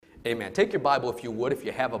Amen. Take your Bible, if you would, if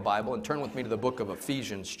you have a Bible, and turn with me to the book of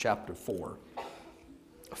Ephesians chapter 4.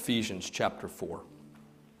 Ephesians chapter 4.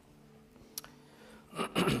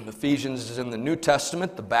 Ephesians is in the New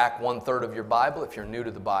Testament, the back 1/3 of your Bible, if you're new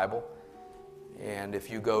to the Bible. And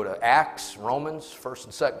if you go to Acts, Romans, 1st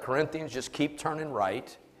and 2nd Corinthians, just keep turning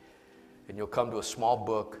right, and you'll come to a small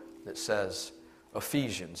book that says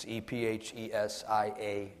Ephesians, E-P-H-E-S-I-A-N-S,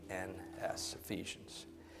 Ephesians.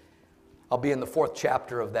 I'll be in the 4th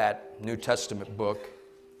chapter of that New Testament book.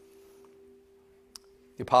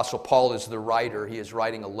 The Apostle Paul is the writer. He is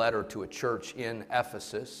writing a letter to a church in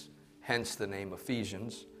Ephesus, hence the name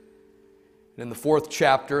Ephesians. And in the 4th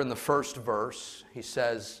chapter, in the 1st verse, he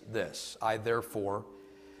says this: I therefore,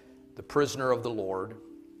 the prisoner of the Lord,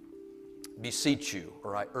 beseech you,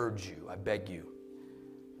 or I urge you, I beg you,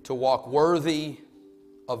 to walk worthy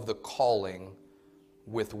of the calling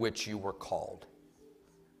with which you were called,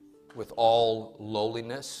 with all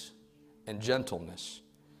lowliness and gentleness,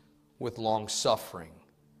 with long suffering,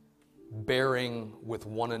 bearing with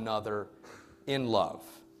one another in love,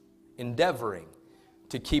 endeavoring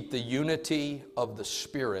to keep the unity of the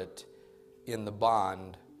Spirit in the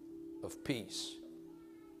bond of peace.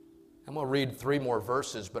 I'm going to read 3 more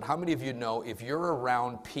verses, but how many of you know if you're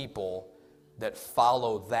around people that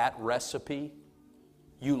follow that recipe,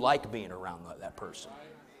 you like being around that person?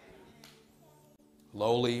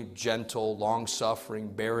 Lowly, gentle,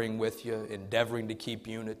 long-suffering, bearing with you, endeavoring to keep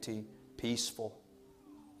unity, peaceful.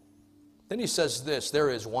 Then he says this: there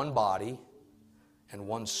is one body and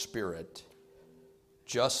one Spirit,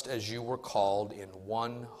 just as you were called in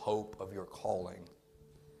one hope of your calling.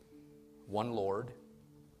 One Lord,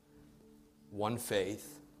 one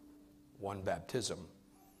faith, one baptism,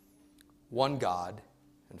 one God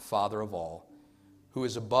and Father of all, who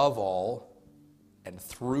is above all and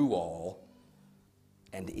through all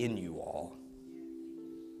and in you all.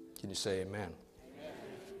 Can you say amen? Amen.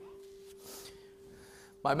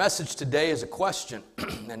 My message today is a question,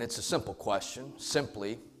 and it's a simple question.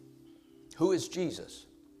 Simply, who is Jesus?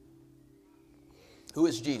 Who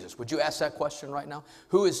is Jesus? Would you ask that question right now?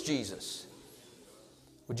 Who is Jesus?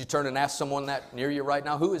 Would you turn and ask someone that near you right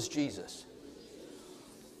now? Who is Jesus?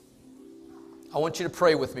 I want you to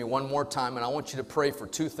pray with me one more time, and I want you to pray for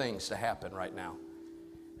 2 things to happen right now.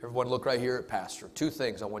 Everyone look right here at Pastor. 2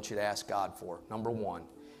 things I want you to ask God for. Number 1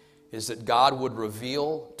 is that God would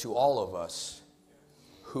reveal to all of us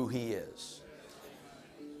who He is.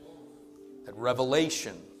 That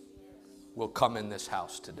revelation will come in this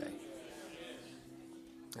house today.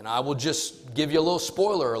 And I will just give you a little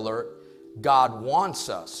spoiler alert. God wants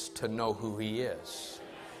us to know who He is.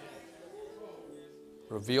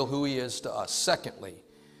 Reveal who He is to us. Secondly,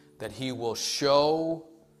 that He will show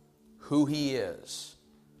who He is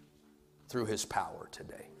through His power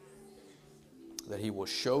today. That He will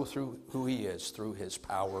show through who He is through His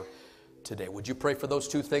power today. Would you pray for those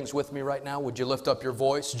 2 things with me right now? Would you lift up your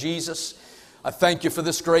voice? Jesus, I thank You for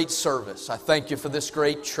this great service. I thank You for this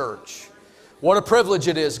great church. What a privilege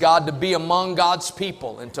it is, God, to be among God's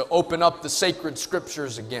people and to open up the sacred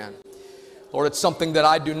scriptures again. Lord, it's something that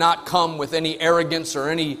I do not come with any arrogance or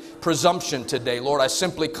any presumption today. Lord, I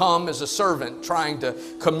simply come as a servant trying to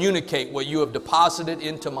communicate what You have deposited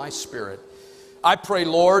into my spirit. I pray,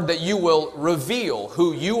 Lord, that You will reveal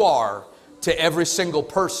who You are to every single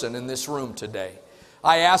person in this room today.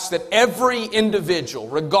 I ask that every individual,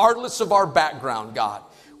 regardless of our background, God,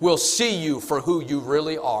 will see You for who You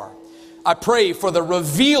really are. I pray for the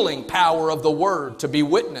revealing power of the Word to be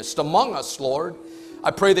witnessed among us, Lord. I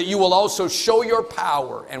pray that You will also show Your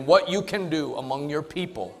power and what You can do among Your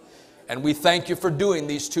people. And we thank You for doing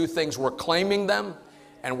these 2 things. We're claiming them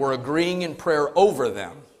and we're agreeing in prayer over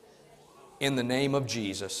them in the name of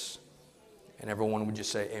Jesus. And everyone would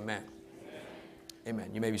just say amen. Amen. Amen.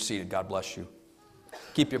 You may be seated. God bless you.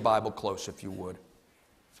 Keep your Bible close if you would.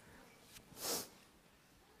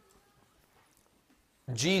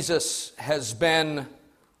 Jesus has been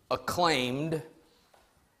acclaimed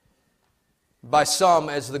by some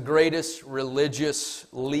as the greatest religious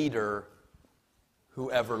leader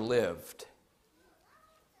who ever lived.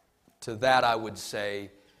 To that I would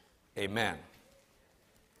say, amen.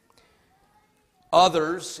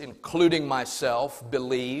 Others, including myself,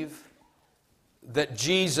 believe that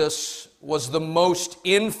Jesus was the most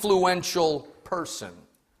influential person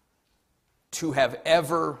to have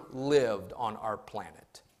ever lived on our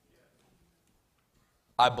planet.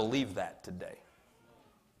 I believe that today.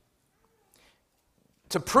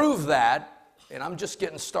 To prove that, and I'm just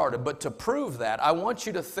getting started, but to prove that, I want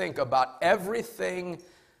you to think about everything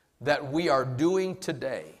that we are doing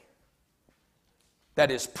today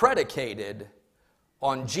that is predicated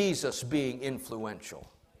on Jesus being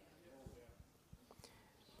influential.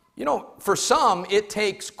 You know, for some, it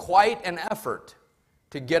takes quite an effort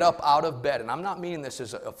to get up out of bed. And I'm not meaning this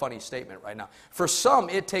as a funny statement right now. For some,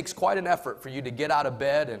 it takes quite an effort for you to get out of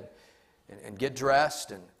bed and get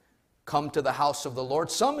dressed and come to the house of the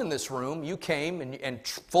Lord. Some in this room, you came, and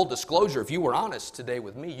full disclosure, if you were honest today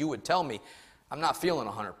with me, you would tell me, I'm not feeling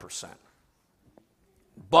 100%.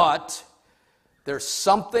 But there's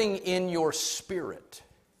something in your spirit,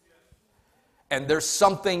 and there's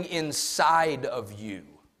something inside of you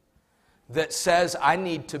that says, I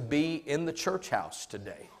need to be in the church house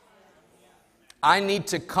today. I need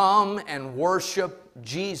to come and worship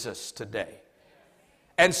Jesus today.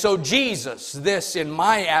 And so Jesus, this in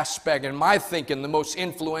my aspect, in my thinking, the most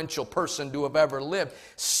influential person to have ever lived,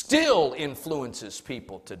 still influences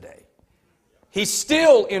people today. He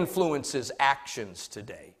still influences actions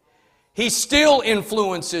today. He still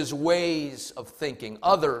influences ways of thinking.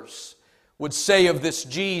 Others would say of this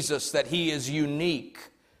Jesus that he is unique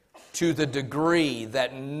to the degree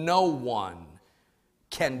that no one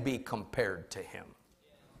can be compared to him.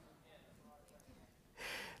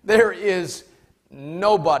 There is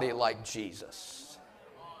nobody like Jesus.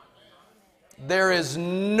 There is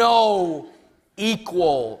no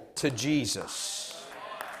equal to Jesus.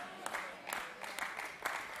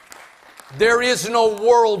 There is no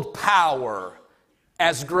world power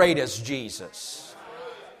as great as Jesus.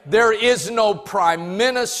 There is no prime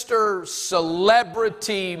minister,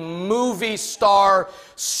 celebrity, movie star,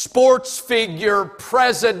 sports figure,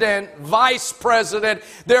 president, vice president.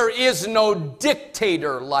 There is no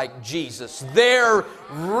dictator like Jesus. There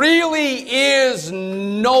really is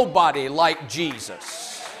nobody like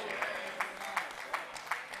Jesus.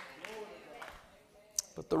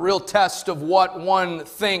 But the real test of what one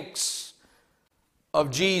thinks of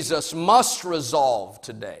Jesus must resolve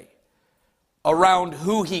today around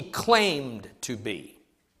who he claimed to be,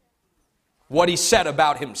 what he said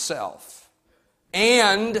about himself,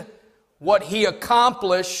 and what he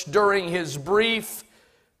accomplished during his brief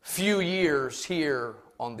few years here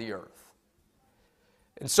on the earth.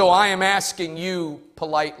 And so I am asking you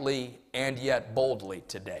politely and yet boldly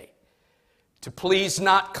today to please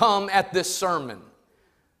not come at this sermon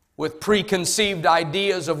with preconceived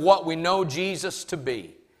ideas of what we know Jesus to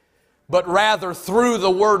be, but rather through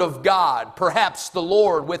the Word of God, perhaps the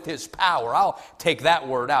Lord with His power. I'll take that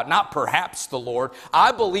word out, not perhaps the Lord.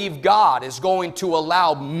 I believe God is going to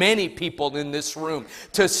allow many people in this room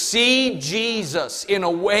to see Jesus in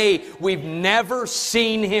a way we've never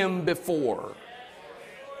seen Him before.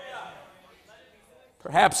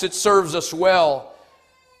 Perhaps it serves us well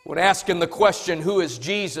when asking the question, who is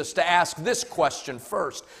Jesus, to ask this question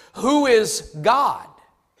first. Who is God?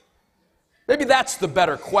 Maybe that's the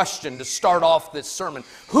better question to start off this sermon.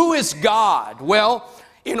 Who is God? Well,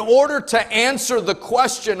 in order to answer the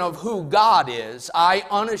question of who God is, I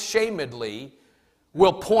unashamedly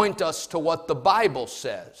will point us to what the Bible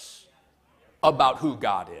says about who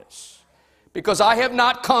God is. Because I have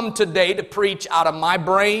not come today to preach out of my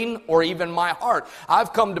brain or even my heart.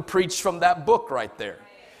 I've come to preach from that book right there.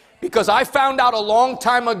 Because I found out a long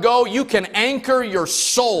time ago, you can anchor your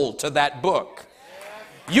soul to that book.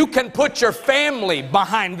 You can put your family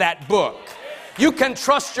behind that book. You can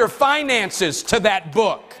trust your finances to that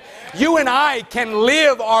book. You and I can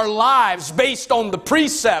live our lives based on the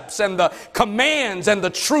precepts and the commands and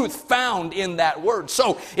the truth found in that word.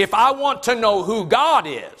 So if I want to know who God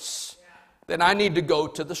is, then I need to go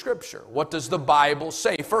to the Scripture. What does the Bible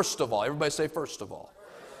say? First of all, everybody say first of all.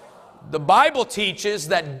 The Bible teaches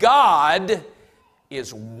that God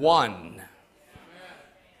is one.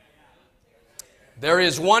 There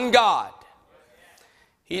is one God.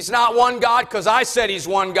 He's not one God because I said He's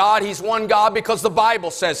one God. He's one God because the Bible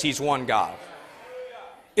says He's one God.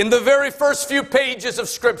 In the very first few pages of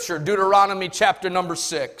Scripture, Deuteronomy chapter number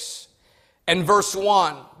 6 and verse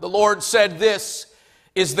 1, the Lord said, "This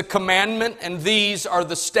is the commandment, and these are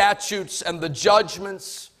the statutes and the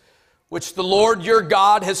judgments which the Lord your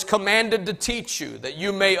God has commanded to teach you, that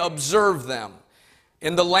you may observe them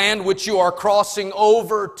in the land which you are crossing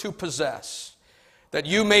over to possess, that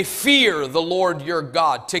you may fear the Lord your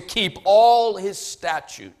God, to keep all His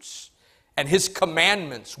statutes and His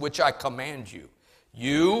commandments which I command you,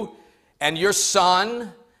 you and your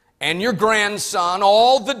son and your grandson,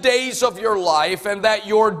 all the days of your life, and that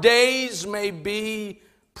your days may be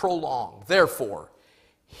prolonged. Therefore,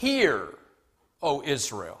 hear, O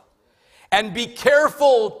Israel, and be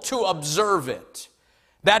careful to observe it,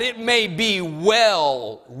 that it may be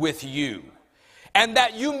well with you, and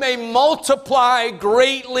that you may multiply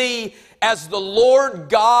greatly as the Lord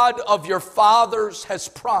God of your fathers has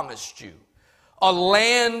promised you, a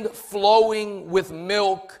land flowing with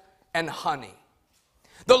milk and honey.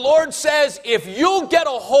 The Lord says, if you'll get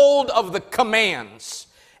a hold of the commands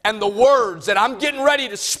and the words that I'm getting ready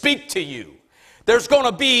to speak to you, there's going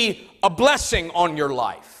to be a blessing on your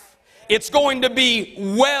life. It's going to be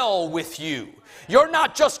well with you. You're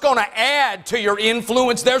not just going to add to your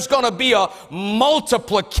influence. There's going to be a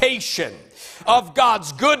multiplication of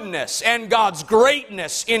God's goodness and God's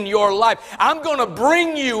greatness in your life. I'm going to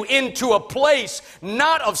bring you into a place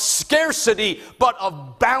not of scarcity, but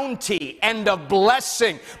of bounty and of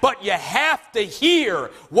blessing. But you have to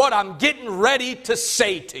hear what I'm getting ready to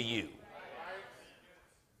say to you.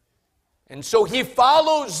 And so he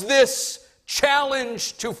follows this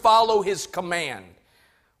challenge to follow his command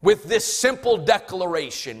with this simple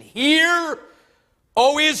declaration. Hear,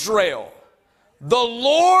 O Israel, the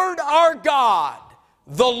Lord our God,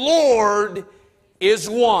 the Lord is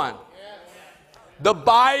one. The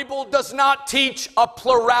Bible does not teach a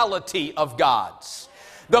plurality of gods.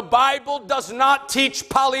 The Bible does not teach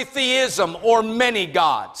polytheism or many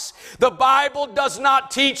gods. The Bible does not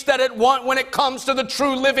teach that when it comes to the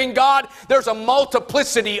true living God, there's a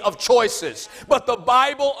multiplicity of choices. But the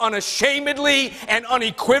Bible unashamedly and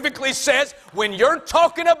unequivocally says, when you're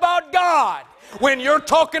talking about God, when you're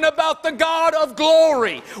talking about the God of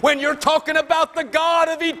glory, when you're talking about the God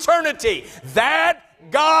of eternity, that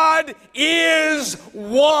God is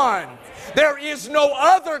one. There is no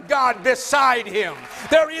other God beside him.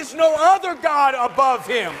 There is no other God above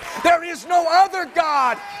him. There is no other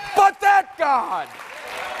God but that God.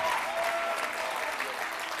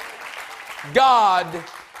 God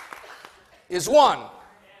is one.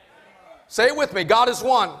 Say it with me. God is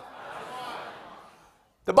one.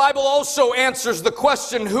 The Bible also answers the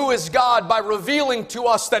question, who is God, by revealing to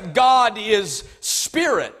us that God is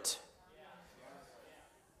spirit.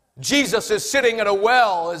 Jesus is sitting at a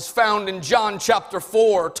well, as found in John chapter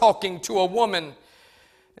 4, talking to a woman.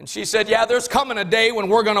 And she said, yeah, there's coming a day when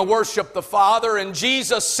we're going to worship the Father. And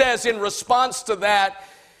Jesus says in response to that,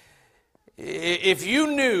 if you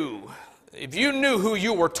knew who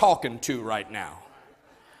you were talking to right now.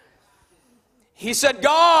 He said,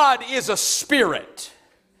 God is a spirit,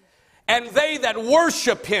 and they that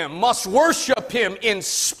worship him must worship him in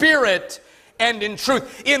spirit and in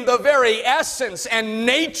truth. In the very essence and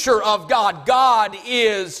nature of God, God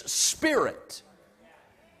is spirit.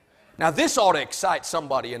 Now this ought to excite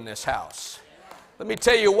somebody in this house. Let me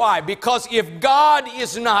tell you why. Because if God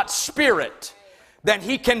is not spirit, then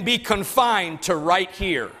he can be confined to right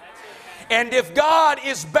here. And if God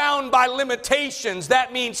is bound by limitations,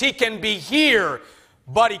 that means he can be here,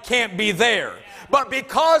 but he can't be there. But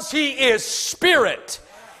because he is spirit,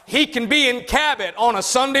 he can be in Cabot on a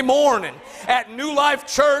Sunday morning at New Life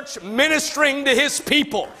Church ministering to his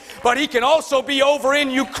people. But he can also be over in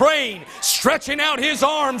Ukraine stretching out his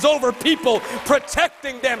arms over people,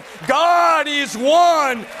 protecting them. God is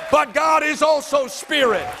one, but God is also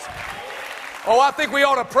spirit. Oh, I think we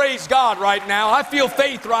ought to praise God right now. I feel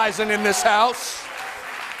faith rising in this house.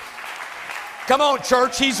 Come on,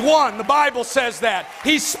 church. He's one. The Bible says that.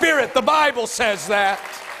 He's spirit. The Bible says that.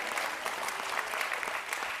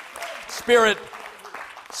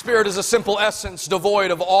 Spirit is a simple essence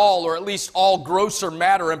devoid of all, or at least all grosser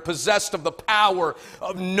matter, and possessed of the power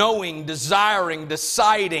of knowing, desiring,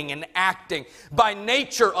 deciding, and acting. By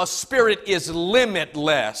nature, a spirit is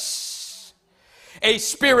limitless. A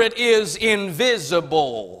spirit is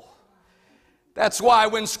invisible. That's why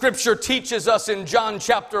when Scripture teaches us in John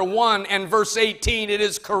chapter 1 and verse 18, it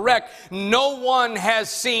is correct. No one has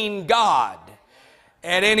seen God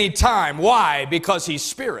at any time. Why? Because he's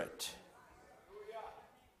spirit.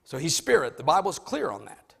 So he's spirit. The Bible's clear on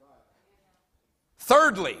that.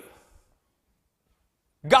 Thirdly,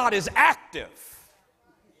 God is active.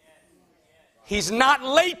 He's not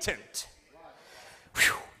latent.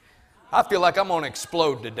 Whew. I feel like I'm going to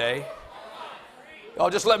explode today. Y'all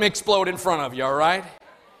just let me explode in front of you, all right?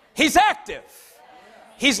 He's active.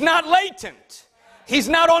 He's not latent. He's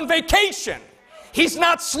not on vacation. He's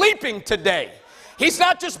not sleeping today. He's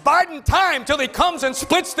not just biding time till he comes and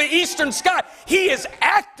splits the eastern sky. He is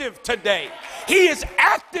active today. He is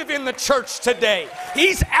active in the church today.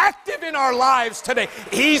 He's active in our lives today.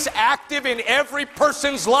 He's active in every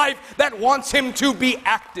person's life that wants him to be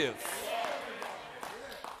active.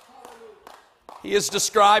 He is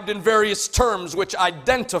described in various terms which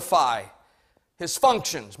identify his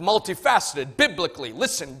functions, multifaceted, biblically.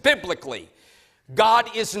 Listen, biblically,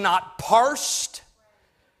 God is not parsed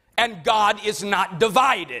and God is not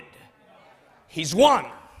divided. He's one.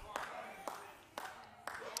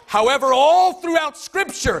 However, all throughout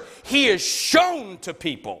Scripture, he is shown to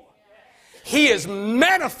people. He is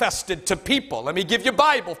manifested to people. Let me give you a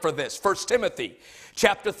Bible for this. 1 Timothy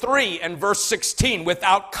chapter 3 and verse 16,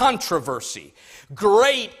 without controversy.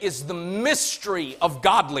 Great is the mystery of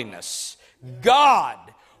godliness. God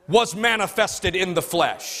was manifested in the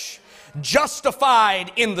flesh,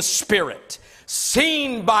 justified in the Spirit,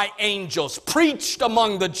 seen by angels, preached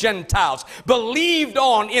among the Gentiles, believed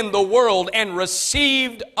on in the world, and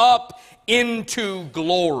received up into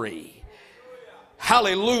glory.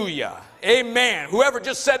 Hallelujah. Amen. Whoever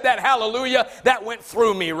just said that hallelujah, that went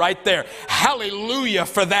through me right there. Hallelujah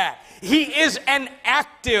for that. He is an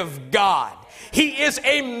active God. He is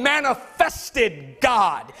a manifested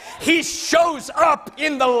God. He shows up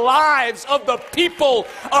in the lives of the people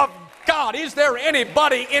of God. Is there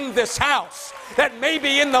anybody in this house that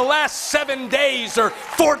maybe in the last 7 days or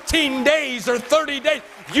 14 days or 30 days,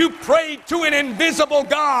 you prayed to an invisible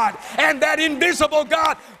God, and that invisible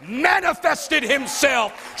God manifested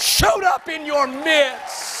himself, showed up in your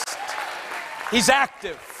midst? He's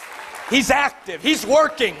active. He's active. He's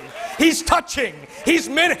working. He's touching. He's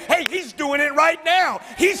doing it right now.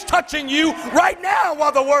 He's touching you right now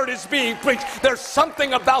while the word is being preached. There's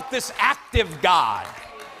something about this active God.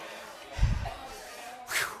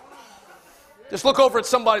 Just look over at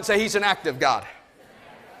somebody and say, he's an active God.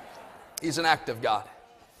 He's an active God.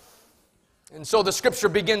 And so the scripture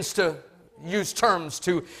begins to use terms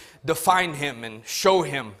to define him and show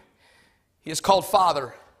him. He is called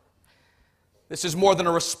Father. This is more than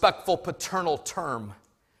a respectful paternal term,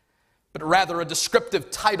 but rather a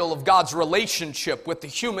descriptive title of God's relationship with the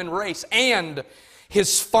human race and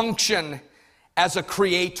his function as a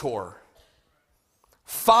creator.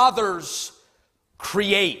 Fathers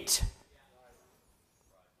create.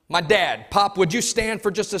 My dad, Pop, would you stand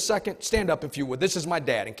for just a second? Stand up if you would. This is my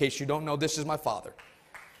dad. In case you don't know, this is my father.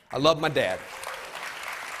 I love my dad.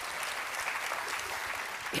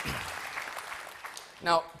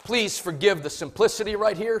 Now, please forgive the simplicity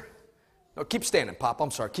right here. No, keep standing, Pop.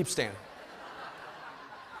 I'm sorry. Keep standing.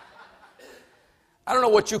 I don't know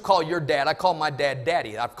what you call your dad. I call my dad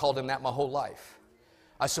Daddy. I've called him that my whole life.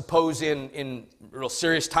 I suppose in real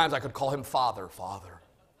serious times I could call him Father.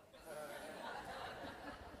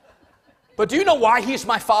 But do you know why he's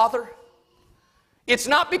my father? It's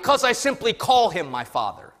not because I simply call him my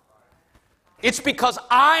father. It's because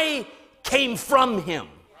I came from him.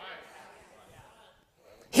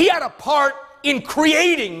 He had a part in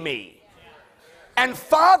creating me. And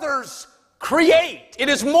fathers create. It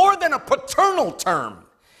is more than a paternal term.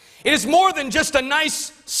 It is more than just a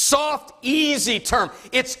nice, soft, easy term.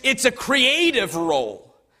 It's a creative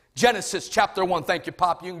role. Genesis chapter 1. Thank you,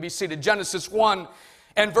 Pop. You can be seated. Genesis 1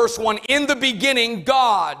 and verse 1. In the beginning,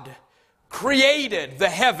 God created the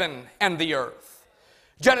heaven and the earth.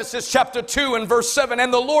 Genesis chapter 2 and verse 7.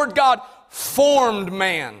 And the Lord God formed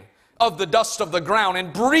man of the dust of the ground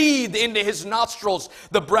and breathed into his nostrils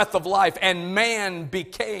the breath of life, and man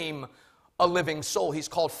became a living soul. He's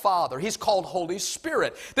called Father. He's called Holy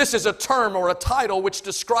Spirit. This is a term or a title which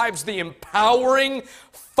describes the empowering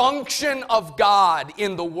function of God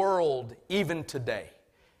in the world even today.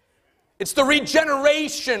 It's the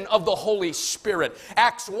regeneration of the Holy Spirit.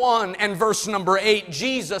 Acts 1 and verse number 8,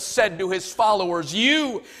 Jesus said to his followers,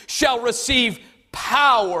 "You shall receive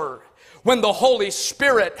power when the Holy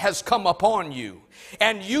Spirit has come upon you,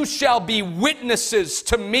 and you shall be witnesses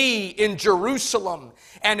to me in Jerusalem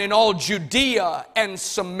and in all Judea and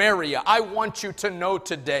Samaria." I want you to know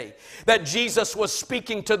today that Jesus was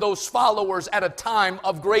speaking to those followers at a time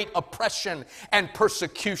of great oppression and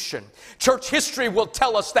persecution. Church history will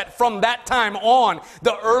tell us that from that time on,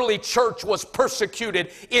 the early church was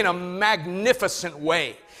persecuted in a magnificent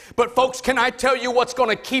way. But folks, can I tell you what's going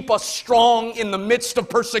to keep us strong in the midst of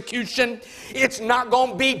persecution? It's not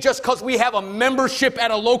going to be just because we have a membership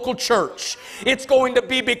at a local church. It's going to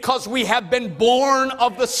be because we have been born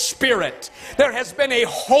of the Spirit. There has been a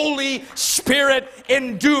Holy Spirit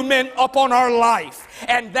endowment upon our life.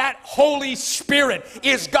 And that Holy Spirit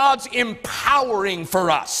is God's empowering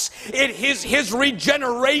for us. It is His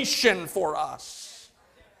regeneration for us.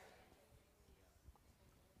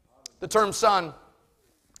 The term son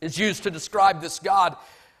is used to describe this God,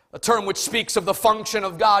 a term which speaks of the function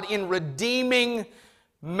of God in redeeming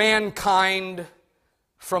mankind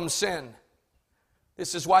from sin.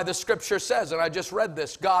 This is why the scripture says, and I just read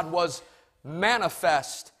this, God was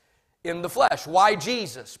manifest in the flesh. Why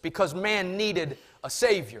Jesus? Because man needed a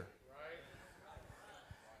Savior.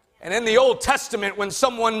 And in the Old Testament, when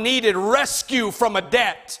someone needed rescue from a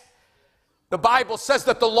debt, the Bible says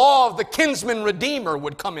that the law of the kinsman redeemer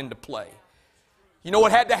would come into play. You know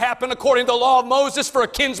what had to happen according to the law of Moses for a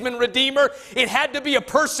kinsman redeemer? It had to be a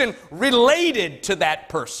person related to that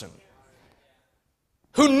person.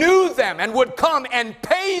 who knew them and would come and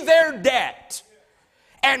pay their debt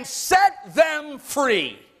and set them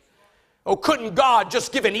free. Oh, couldn't God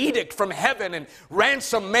just give an edict from heaven and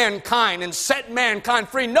ransom mankind and set mankind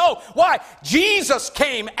free? No. Why? Jesus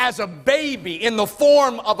came as a baby in the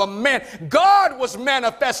form of a man. God was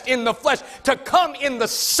manifest in the flesh to come in the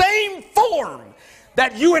same form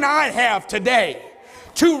that you and I have today,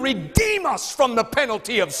 to redeem us from the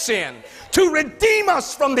penalty of sin, to redeem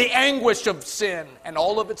us from the anguish of sin and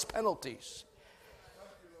all of its penalties.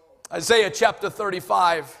 Isaiah chapter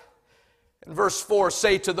 35 and verse 4,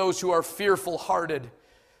 say to those who are fearful hearted,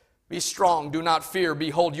 be strong, do not fear.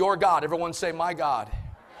 Behold, your God, everyone say, my God.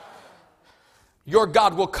 Your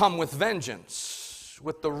God will come with vengeance,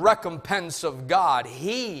 with the recompense of God.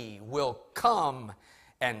 He will come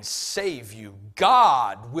and save you.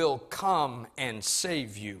 God will come and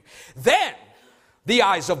save you. Then the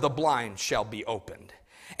eyes of the blind shall be opened,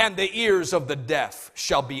 and the ears of the deaf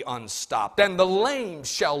shall be unstopped, and the lame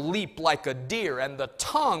shall leap like a deer, and the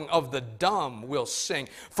tongue of the dumb will sing.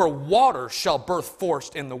 For water shall burst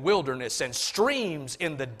forth in the wilderness, and streams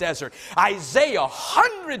in the desert. Isaiah,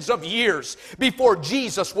 hundreds of years before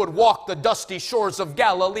Jesus would walk the dusty shores of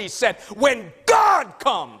Galilee, said, when God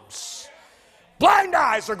comes, blind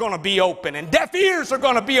eyes are going to be open, and deaf ears are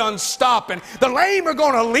going to be unstopped, and the lame are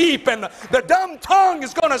going to leap, and the dumb tongue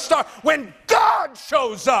is going to start. When God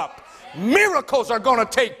shows up, miracles are going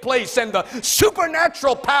to take place, and the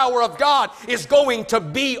supernatural power of God is going to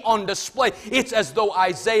be on display. It's as though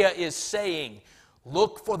Isaiah is saying,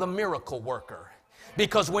 look for the miracle worker.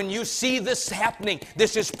 Because when you see this happening,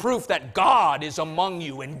 this is proof that God is among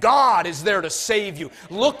you, and God is there to save you.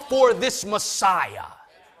 Look for this Messiah.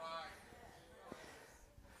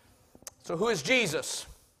 So who is Jesus?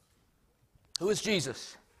 Who is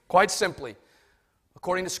Jesus? Quite simply,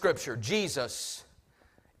 according to Scripture, Jesus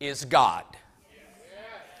is God.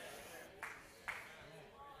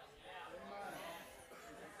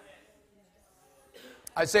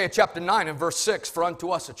 Isaiah chapter 9 and verse 6, for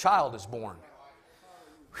unto us a child is born.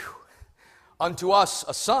 Whew. Unto us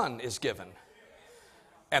a son is given,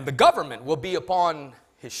 and the government will be upon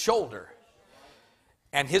his shoulder.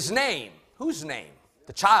 And his name, whose name?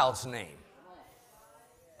 The child's name,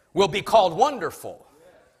 will be called Wonderful,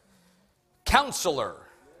 Counselor,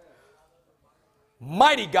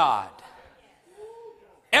 Mighty God,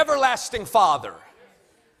 Everlasting Father,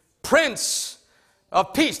 Prince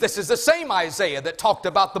of Peace. This is the same Isaiah that talked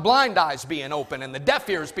about the blind eyes being open and the deaf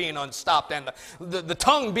ears being unstopped and the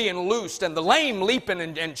tongue being loosed and the lame leaping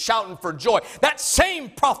and shouting for joy. That same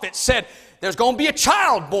prophet said there's going to be a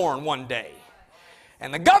child born one day.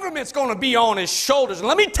 And the government's going to be on his shoulders. And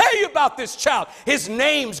let me tell you about this child. His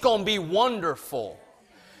name's going to be Wonderful.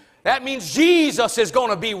 That means Jesus is going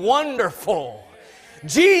to be wonderful.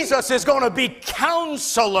 Jesus is going to be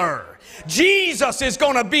Counselor. Jesus is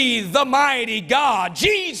going to be the mighty God.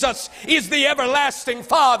 Jesus is the everlasting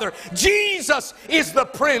Father. Jesus is the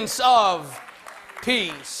Prince of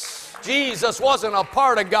Peace. Jesus wasn't a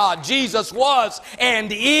part of God. Jesus was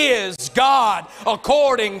and is God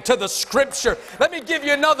according to the Scripture. Let me give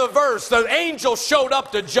you another verse. The angel showed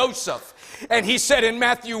up to Joseph, and he said in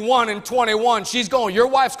Matthew 1 and 21, your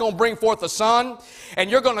wife's going to bring forth a son, and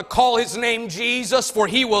you're going to call his name Jesus, for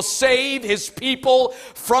he will save his people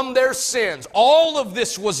from their sins. All of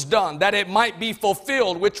this was done that it might be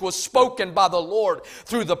fulfilled, which was spoken by the Lord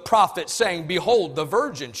through the prophet, saying, behold, the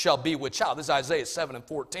virgin shall be with child. This is Isaiah 7 and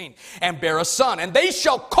 14. And bear a son, and they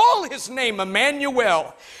shall call his name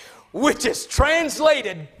Emmanuel, which is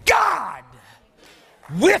translated God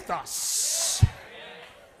with us.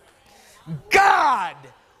 God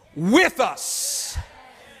with us.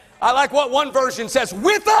 I like what one version says,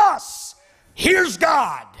 with us, here's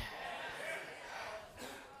God.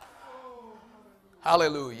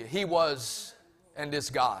 Hallelujah. He was and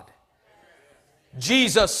is God.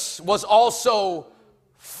 Jesus was also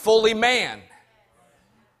fully man.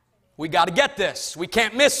 We got to get this. We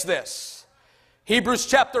can't miss this. Hebrews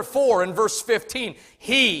chapter 4 and verse 15.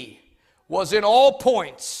 He was in all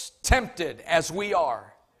points tempted as we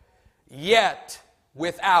are, yet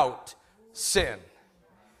without sin.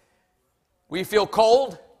 We feel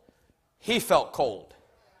cold. He felt cold.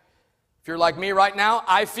 If you're like me right now,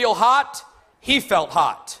 I feel hot. He felt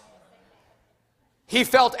hot. He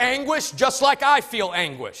felt anguish just like I feel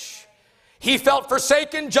anguish. He felt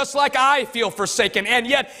forsaken just like I feel forsaken. And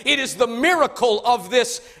yet it is the miracle of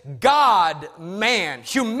this God-man.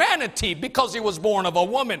 Humanity because he was born of a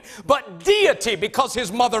woman. But deity because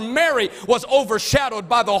his mother Mary was overshadowed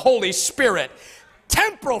by the Holy Spirit.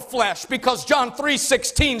 Temporal flesh because John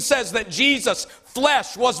 3:16 says that Jesus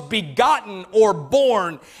flesh was begotten or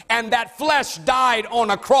born, and that flesh died on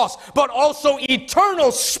a cross, but also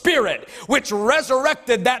eternal spirit, which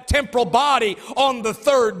resurrected that temporal body on the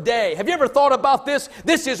third day. Have you ever thought about this?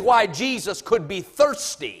 This is why Jesus could be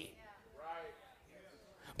thirsty.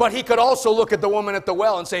 But he could also look at the woman at the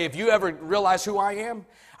well and say, if you ever realize who I am,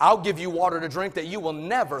 I'll give you water to drink that you will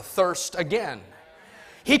never thirst again.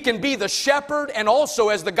 He can be the shepherd and also,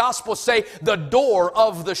 as the Gospels say, the door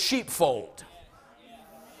of the sheepfold.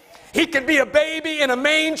 He can be a baby in a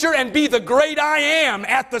manger and be the great I am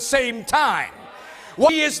at the same time.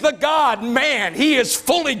 He is the God-man. He is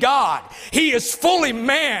fully God. He is fully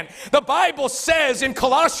man. The Bible says in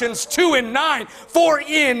Colossians 2:9, for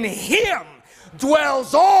in Him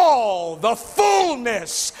dwells all the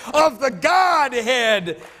fullness of the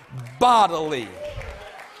Godhead bodily.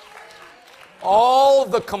 All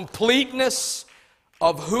the completeness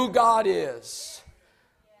of who God is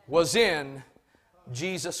was in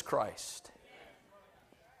Jesus Christ.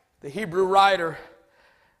 The Hebrew writer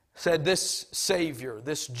said this Savior,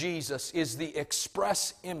 this Jesus, is the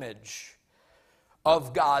express image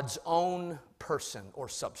of God's own person or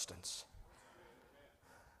substance.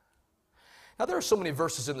 Now, there are so many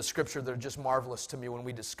verses in the Scripture that are just marvelous to me when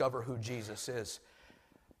we discover who Jesus is.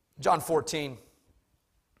 John 14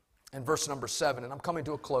 and verse number 7, and I'm coming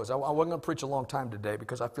to a close. I wasn't going to preach a long time today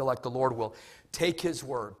because I feel like the Lord will take His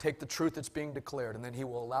word, take the truth that's being declared, and then He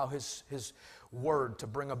will allow His word to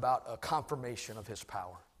bring about a confirmation of His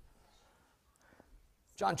power.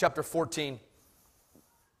 John chapter 14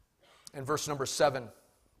 and verse number 7.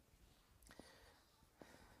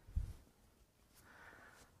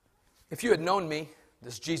 If you had known me,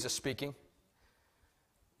 this is Jesus speaking,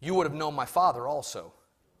 you would have known my Father also.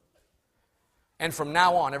 And from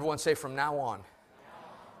now on, everyone say from now on.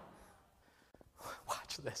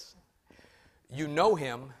 Watch this. You know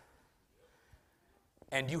Him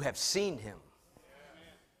and you have seen Him.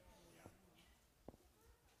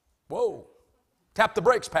 Whoa. Tap the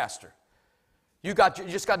brakes, Pastor. You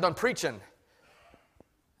just got done preaching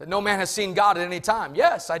that no man has seen God at any time.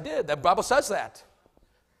 Yes, I did. The Bible says that.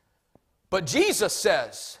 But Jesus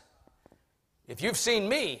says, if you've seen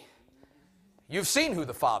me, you've seen who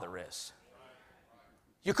the Father is.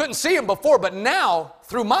 You couldn't see Him before, but now,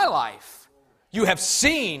 through my life, you have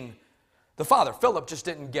seen the Father. Philip just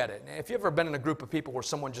didn't get it. If you've ever been in a group of people where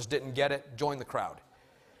someone just didn't get it, join the crowd.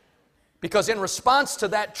 Because in response to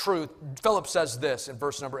that truth, Philip says this in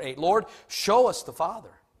verse number 8, Lord, show us the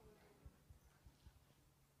Father.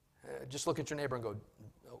 Just look at your neighbor and go,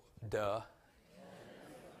 oh, duh.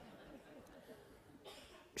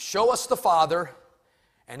 Show us the Father,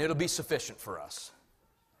 and it'll be sufficient for us.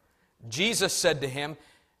 Jesus said to him,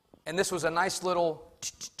 and this was a nice little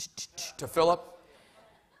to Philip,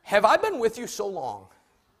 have I been with you so long,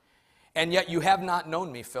 and yet you have not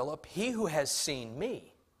known me, Philip? He who has seen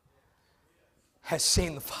me has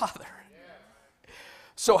seen the Father.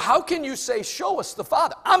 So how can you say, show us the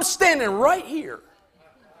Father? I'm standing right here.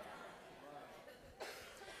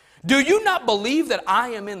 Do you not believe that I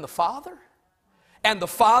am in the Father? And the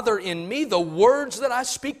Father in me? The words that I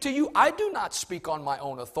speak to you, I do not speak on my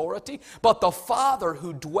own authority, but the Father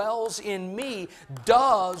who dwells in me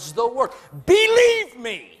does the work. Believe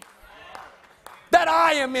me that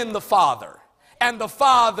I am in the Father and the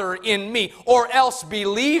Father in me, or else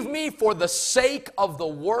believe me for the sake of the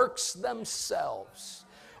works themselves.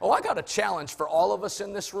 Oh, I got a challenge for all of us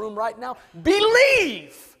in this room right now.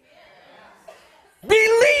 Believe.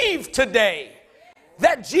 Believe today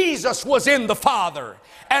that Jesus was in the Father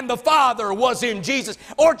and the Father was in Jesus.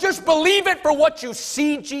 Or just believe it for what you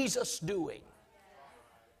see Jesus doing.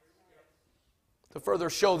 To further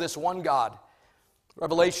show this one God,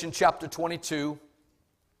 Revelation chapter 22,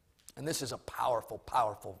 and this is a powerful,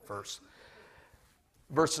 powerful verse.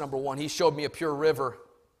 Verse number 1, He showed me a pure river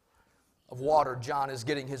of water. John is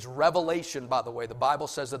getting his revelation, by the way. The Bible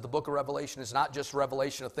says that the book of Revelation is not just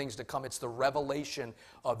revelation of things to come, it's the revelation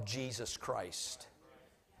of Jesus Christ.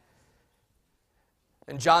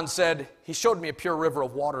 And John said, He showed me a pure river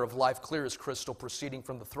of water of life, clear as crystal, proceeding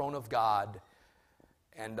from the throne of God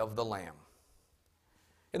and of the Lamb.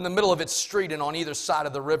 In the middle of its street and on either side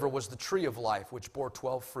of the river was the tree of life, which bore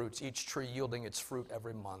 12 fruits, each tree yielding its fruit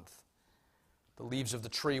every month. The leaves of the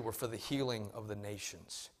tree were for the healing of the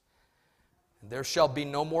nations. And there shall be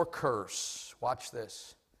no more curse, watch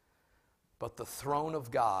this, but the throne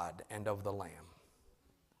of God and of the Lamb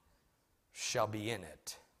shall be in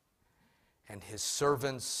it, and His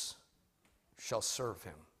servants shall serve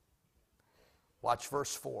Him. Watch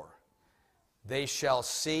verse 4. They shall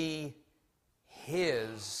see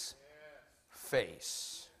His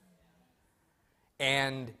face,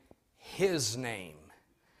 and His name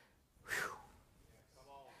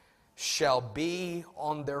shall be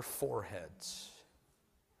on their foreheads.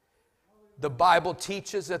 The Bible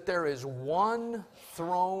teaches that there is one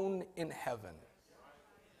throne in heaven.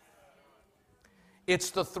 It's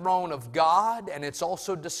the throne of God, and it's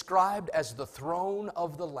also described as the throne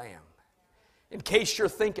of the Lamb. In case you're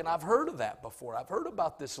thinking, I've heard of that before. I've heard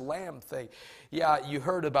about this lamb thing. Yeah, you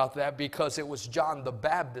heard about that because it was John the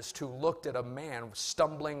Baptist who looked at a man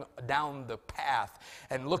stumbling down the path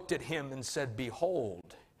and looked at him and said,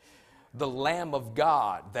 "Behold, the Lamb of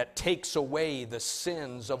God that takes away the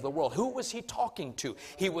sins of the world." Who was he talking to?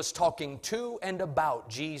 He was talking to and about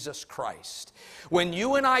Jesus Christ. When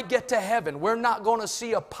you and I get to heaven, we're not going to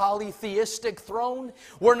see a polytheistic throne.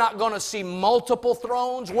 We're not going to see multiple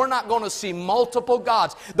thrones. We're not going to see multiple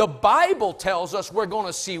gods. The Bible tells us we're going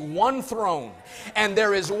to see one throne, and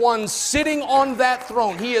there is one sitting on that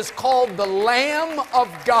throne. He is called the Lamb of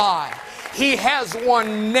God. He has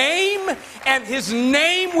one name, and His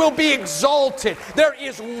name will be exalted. There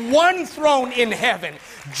is one throne in heaven.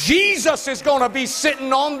 Jesus is going to be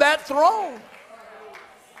sitting on that throne.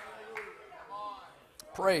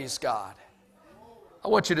 Praise God. I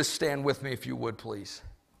want you to stand with me if you would, please.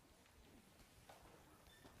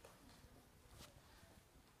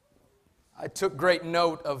 I took great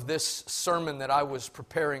note of this sermon that I was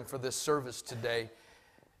preparing for this service today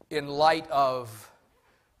in light of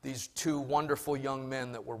these two wonderful young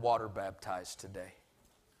men that were water baptized today.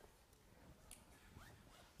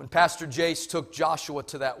 When Pastor Jace took Joshua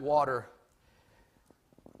to that water,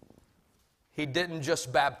 he didn't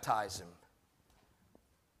just baptize him,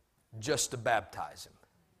 just to baptize him,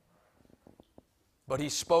 but he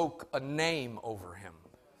spoke a name over him.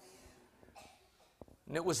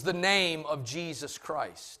 And it was the name of Jesus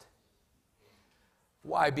Christ.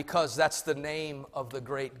 Why? Because that's the name of the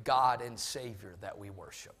great God and Savior that we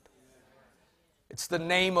worship. It's the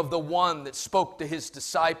name of the one that spoke to His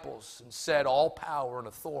disciples and said, "All power and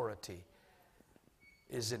authority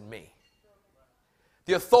is in me."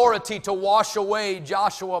 The authority to wash away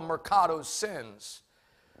Joshua Mercado's sins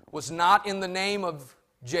was not in the name of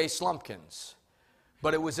Jay Slumpkins,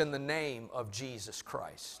 but it was in the name of Jesus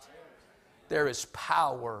Christ. There is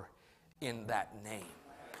power in that name.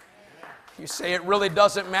 You say it really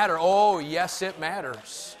doesn't matter. Oh, yes, it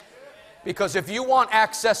matters. Because if you want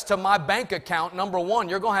access to my bank account, number one,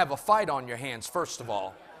 you're going to have a fight on your hands, first of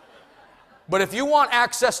all. But if you want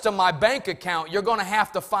access to my bank account, you're going to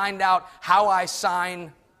have to find out how I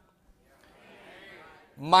sign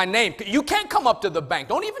my name. You can't come up to the bank.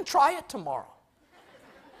 Don't even try it tomorrow.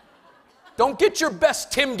 Don't get your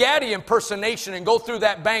best Tim Gaddy impersonation and go through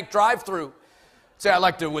that bank drive-through. Say, "I'd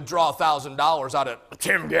like to withdraw $1,000 out of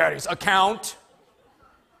Tim Gaddy's account."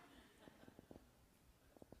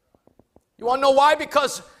 You want to know why?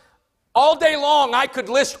 Because all day long I could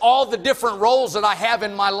list all the different roles that I have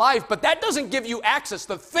in my life, but that doesn't give you access.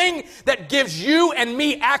 The thing that gives you and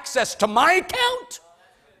me access to my account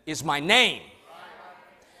is my name.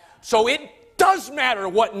 So it does matter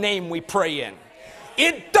what name we pray in.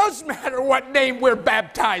 It does matter what name we're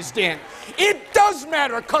baptized in. It does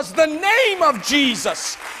matter because the name of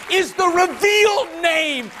Jesus is the revealed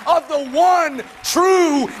name of the one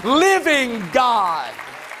true living God.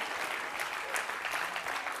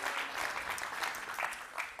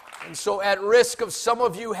 And so at risk of some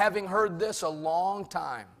of you having heard this a long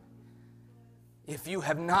time, if you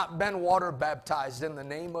have not been water baptized in the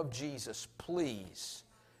name of Jesus, please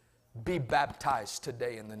be baptized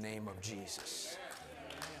today in the name of Jesus.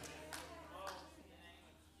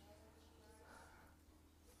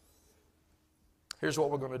 Here's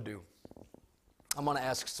what we're going to do. I'm going to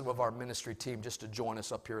ask some of our ministry team just to join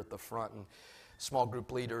us up here at the front, and small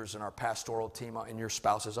group leaders and our pastoral team and your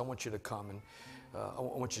spouses. I want you to come, and I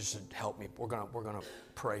want you to help me. We're going to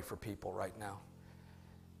pray for people right now.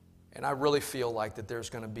 And I really feel like that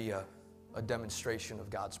there's going to be a demonstration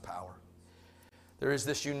of God's power. There is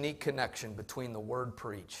this unique connection between the word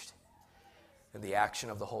preached and the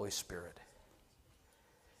action of the Holy Spirit.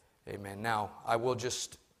 Amen. Now, I will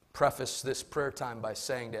just preface this prayer time by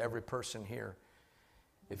saying to every person here,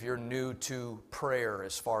 if you're new to prayer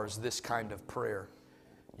as far as this kind of prayer,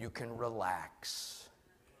 you can relax.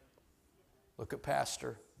 Look at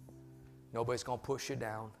Pastor. Nobody's going to push you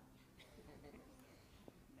down.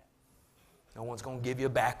 No one's going to give you a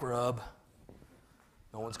back rub.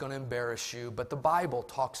 No one's going to embarrass you. But the Bible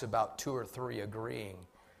talks about 2 or 3 agreeing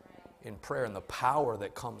in prayer and the power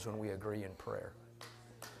that comes when we agree in prayer.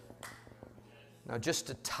 Now, just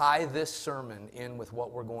to tie this sermon in with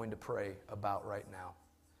what we're going to pray about right now,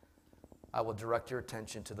 I will direct your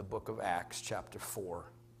attention to the book of Acts, chapter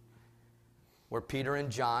 4. where Peter and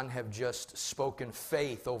John have just spoken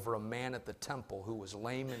faith over a man at the temple who was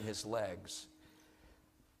lame in his legs.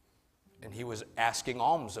 And he was asking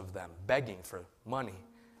alms of them, begging for money.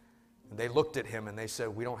 And they looked at him and they said,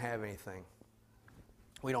 we don't have anything.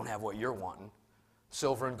 We don't have what you're wanting.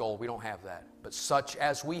 Silver and gold, we don't have that. But such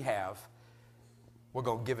as we have, we're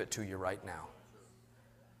going to give it to you right now.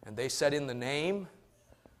 And they said, in the name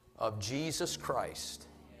of Jesus Christ,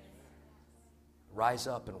 rise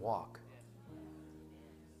up and walk.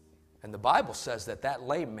 And the Bible says that that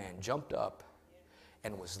lame man jumped up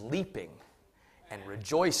and was leaping and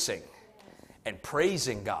rejoicing and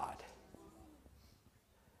praising God.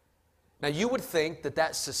 Now you would think that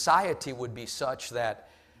that society would be such that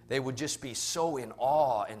they would just be so in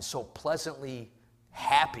awe and so pleasantly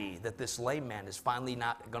happy that this lame man is finally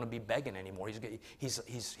not going to be begging anymore.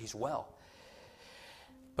 He's well.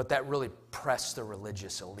 But that really pressed the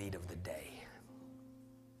religious elite of the day.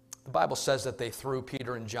 The Bible says that they threw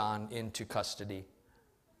Peter and John into custody.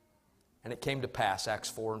 And it came to pass, Acts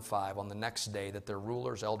 4 and 5, on the next day that their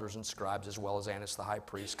rulers, elders, and scribes, as well as Annas the high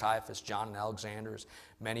priest, Caiaphas, John, and Alexander,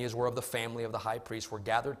 many as were of the family of the high priest, were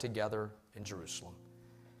gathered together in Jerusalem.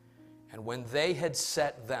 And when they had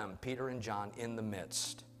set them, Peter and John, in the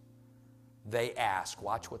midst, they asked,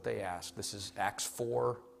 watch what they asked. This is Acts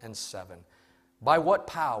 4 and 7. By what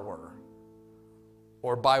power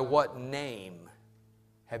or by what name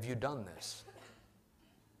have you done this?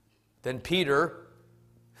 Then Peter,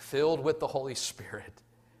 filled with the Holy Spirit,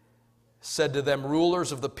 said to them,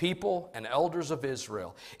 rulers of the people and elders of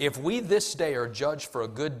Israel, if we this day are judged for a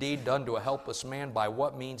good deed done to a helpless man, by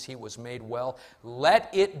what means he was made well, let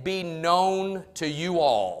it be known to you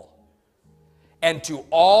all and to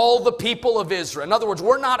all the people of Israel. In other words,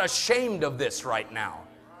 we're not ashamed of this right now.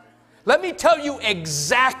 Let me tell you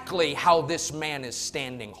exactly how this man is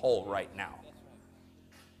standing whole right now.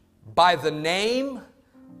 By the name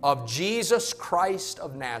of Jesus Christ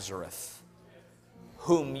of Nazareth,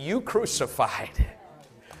 whom you crucified,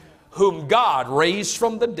 whom God raised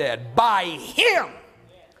from the dead, by him,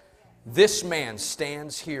 this man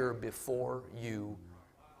stands here before you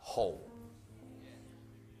whole.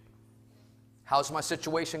 How's my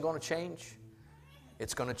situation going to change?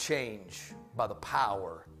 It's going to change by the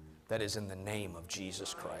power that is in the name of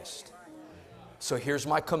Jesus Christ. So here's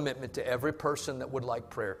my commitment to every person that would like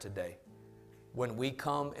prayer today. When we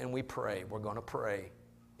come and we pray, we're going to pray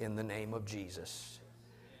in the name of Jesus.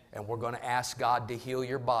 And we're going to ask God to heal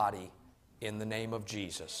your body in the name of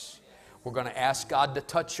Jesus. We're going to ask God to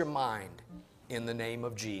touch your mind in the name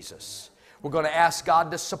of Jesus. We're going to ask God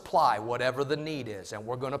to supply whatever the need is, and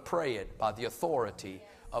we're going to pray it by the authority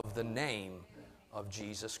of the name of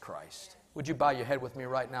Jesus Christ. Would you bow your head with me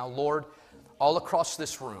right now? Lord, all across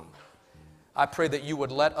this room, I pray that you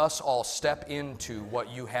would let us all step into what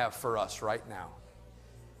you have for us right now.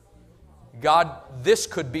 God, this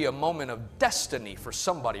could be a moment of destiny for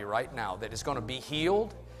somebody right now that is going to be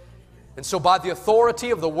healed. And so by the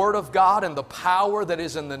authority of the Word of God and the power that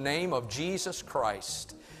is in the name of Jesus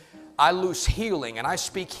Christ, I loose healing and I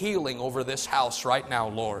speak healing over this house right now,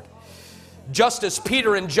 Lord. Just as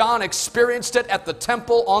Peter and John experienced it at the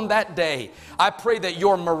temple on that day, I pray that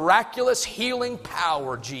your miraculous healing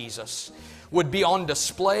power, Jesus, would be on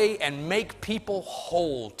display and make people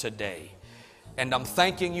whole today. And I'm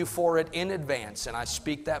thanking you for it in advance, and I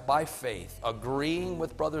speak that by faith, agreeing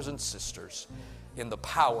with brothers and sisters in the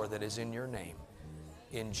power that is in your name,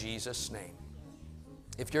 in Jesus' name.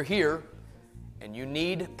 If you're here and you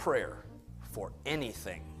need prayer for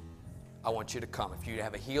anything, I want you to come. If you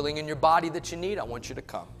have a healing in your body that you need, I want you to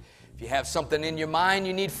come. If you have something in your mind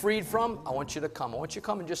you need freed from, I want you to come. I want you to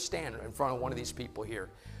come and just stand in front of one of these people here.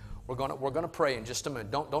 We're going to pray in just a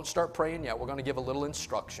minute. Don't start praying yet. We're going to give a little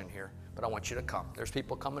instruction here, but I want you to come. There's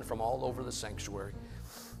people coming from all over the sanctuary.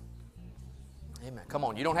 Amen. Come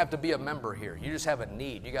on. You don't have to be a member here. You just have a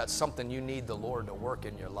need. You got something you need the Lord to work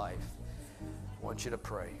in your life. I want you to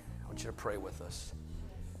pray. I want you to pray with us.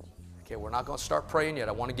 Okay, we're not going to start praying yet.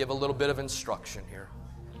 I want to give a little bit of instruction here.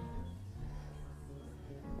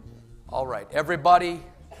 All right, everybody,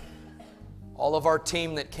 all of our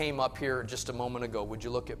team that came up here just a moment ago, would you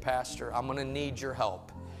look at Pastor? I'm going to need your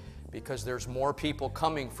help because there's more people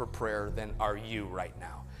coming for prayer than are you right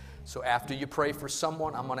now. So after you pray for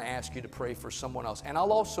someone, I'm going to ask you to pray for someone else. And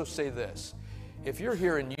I'll also say this. If you're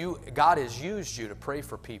here and God has used you to pray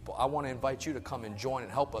for people, I want to invite you to come and join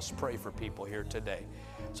and help us pray for people here today.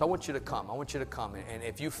 So I want you to come. I want you to come. And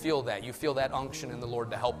if you feel that unction in the Lord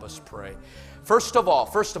to help us pray. First of all,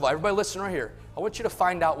 everybody listen right here. I want you to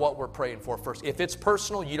find out what we're praying for first. If it's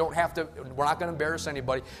personal, you don't have to, we're not going to embarrass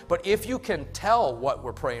anybody. But if you can tell what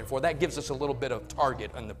we're praying for, that gives us a little bit of target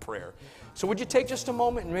in the prayer. So would you take just a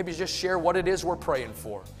moment and maybe just share what it is we're praying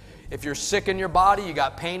for? If you're sick in your body, you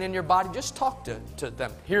got pain in your body, just talk to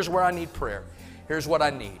them. Here's where I need prayer. Here's what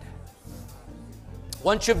I need.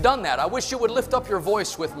 Once you've done that, I wish you would lift up your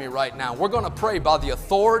voice with me right now. We're going to pray by the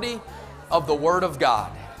authority of the Word of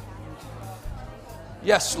God.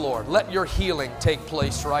 Yes, Lord, let your healing take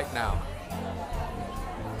place right now.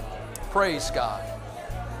 Praise God.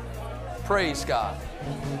 Praise God.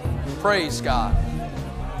 Praise God.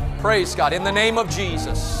 Praise God. In the name of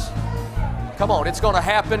Jesus. Come on, it's going to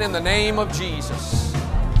happen in the name of Jesus.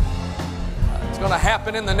 It's going to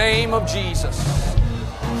happen in the name of Jesus.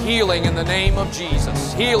 Healing in the name of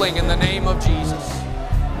Jesus. Healing in the name of Jesus.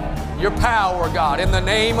 Your power, God, in the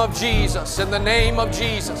name of Jesus. In the name of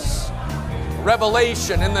Jesus.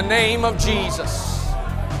 Revelation in the name of Jesus.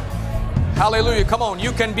 Hallelujah. Come on,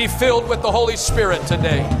 you can be filled with the Holy Spirit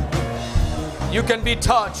today. You can be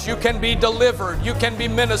touched. You can be delivered. You can be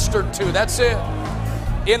ministered to. That's it.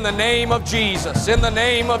 In the name of Jesus. In the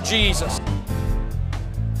name of Jesus.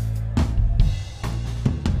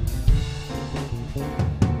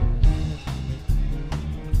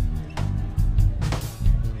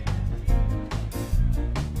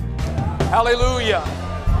 Hallelujah.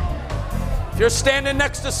 If you're standing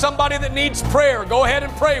next to somebody that needs prayer, go ahead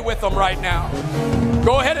and pray with them right now.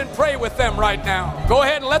 Go ahead and pray with them right now. Go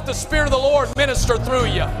ahead and let the Spirit of the Lord minister through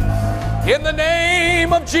you. In the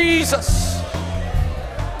name of Jesus.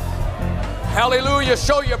 Hallelujah.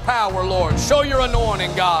 Show your power, Lord. Show your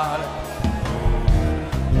anointing, God.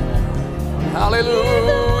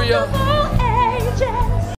 Hallelujah.